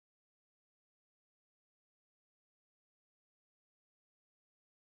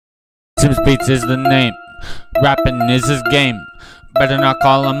TsimsBeats is the name. Rapping is his game. Better not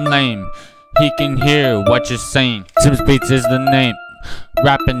call him lame. He can hear what you're saying. TsimsBeats is the name.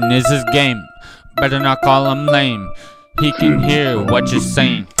 Rapping is his game. Better not call him lame. He can hear what you're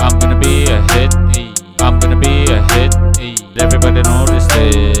saying. I'm gonna be a hit. I'm gonna be a hit. Everybody notice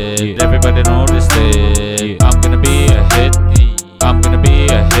it. Everybody notice it. I'm gonna be a hit. I'm gonna be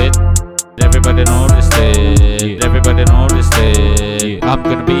a hit. Everybody notice it. Everybody notice it. I'm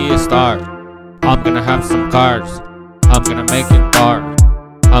gonna be a star. I'm gonna have some cars. I'm gonna make it bar.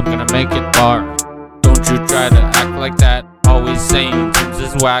 I'm gonna make it bar. Don't you try to act like that. Always saying Tims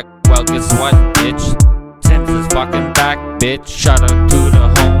is whack. Well, guess what, bitch? Tims is fucking back, bitch. Shout out to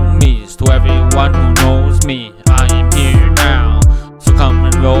the homies, to everyone who knows me. I am here now, so come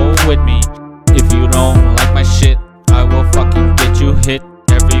and roll with me. If you don't like my shit, I will fucking get you hit.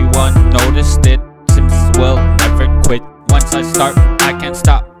 Everyone noticed it. Tims will never quit. Once I start, I can't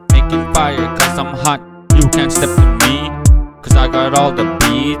stop making fire, cause I'm hot. You can't step to me, cause I got all the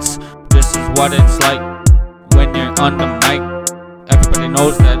beats. This is what it's like when you're on the mic. Everybody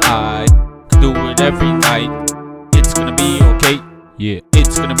knows that I can do it every night. It's gonna be okay, yeah.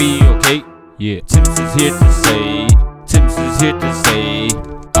 It's gonna be okay, yeah. Tims is here to say, Tims is here to say,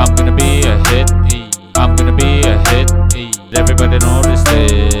 I'm gonna be a hit, I'm gonna be a hit. Everybody noticed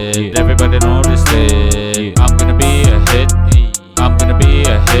it, everybody noticed it. I'm gonna be a hit, I'm gonna be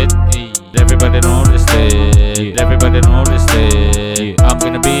a hit. Everybody noticed it, everybody noticed it. I'm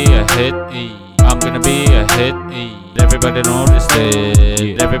gonna be a hit, I'm gonna be a hit. Everybody noticed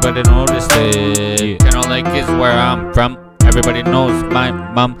it, everybody noticed it. Canal Lake is where I'm from. Everybody knows my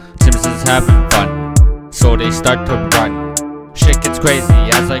mom. Tims is having fun, so they start to run. Shit gets crazy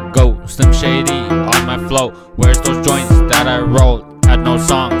as I go. Slim Shady on my flow. Where's those joints that I rolled? Had no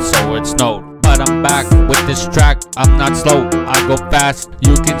song, so it snowed. But I'm back with this track. I'm not slow, I go fast.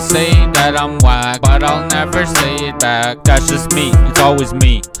 You can say that I'm whack, but I'll never say it back. That's just me, it's always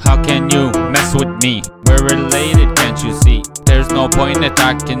me. How can you mess with me? We're related, can't you see? There's no point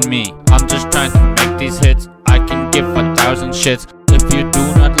attacking me. I'm just trying to make these hits. I can give 1,000 shits. If you do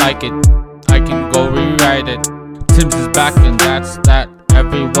not like it, I can go rewrite it. Tims is back and that's that.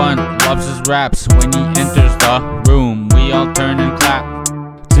 Everyone loves his raps. When he enters the room, we all turn and clap.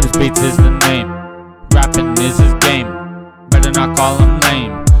 TsimsBeats is the name. Rapping is his game. Better not call him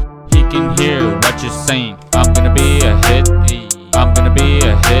lame. He can hear what you're saying. I'm gonna be a hit. I'm gonna be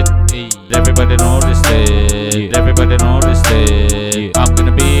a hit. Everybody noticed it. Everybody noticed it. I'm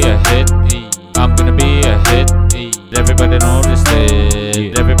gonna be a hit. I'm gonna be a hit. Everybody noticed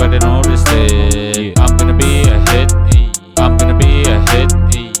it. Everybody noticed it. I'm gonna be a hit. I'm gonna be a hit.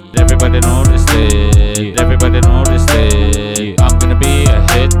 Everybody noticed it. Everybody noticed it. I'm gonna be a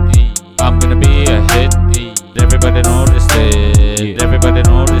hit. I'm gonna be a hit. Everybody noticed it. Everybody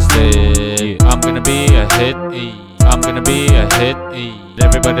noticed it. I'm gonna be a hit. I'm gonna be a hit.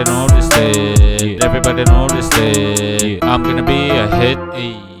 Everybody noticed it. Everybody noticed it. I'm gonna be a hit.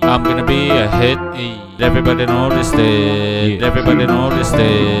 I'm gonna be a hit. Everybody noticed it. Everybody noticed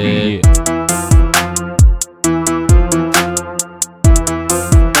it.